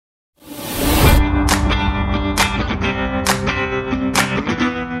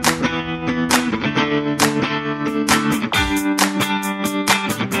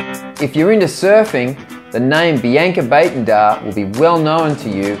If you're into surfing, the name Bianca Baitendar will be well known to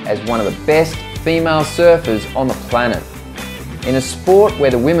you as one of the best female surfers on the planet. In a sport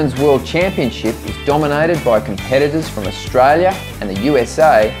where the Women's World Championship is dominated by competitors from Australia and the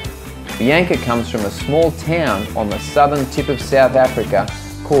USA, Bianca comes from a small town on the southern tip of South Africa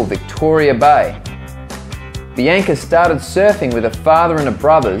called Victoria Bay. Bianca started surfing with her father and her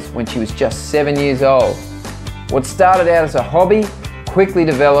brothers when she was just 7 years old. What started out as a hobby quickly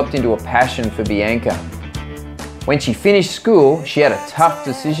developed into a passion for Bianca. When she finished school, she had a tough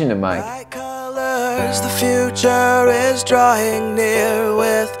decision to make. The future is drawing near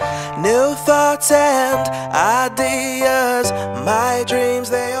with new thoughts and ideas. My dreams,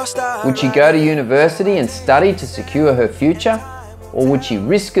 they are starting. Would she go to university and study to secure her future? Or would she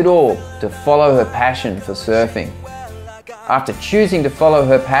risk it all to follow her passion for surfing? After choosing to follow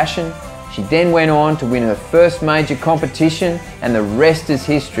her passion, she then went on to win her first major competition, and the rest is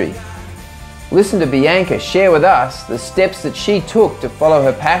history. Listen to Bianca share with us the steps that she took to follow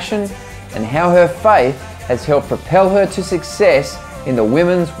her passion and how her faith has helped propel her to success in the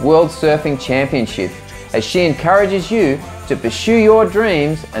Women's World Surfing Championship, as she encourages you to pursue your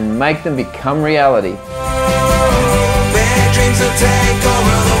dreams and make them become reality.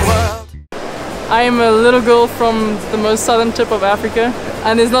 I am a little girl from the most southern tip of Africa,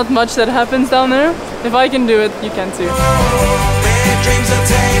 and there's not much that happens down there. If I can do it, you can too.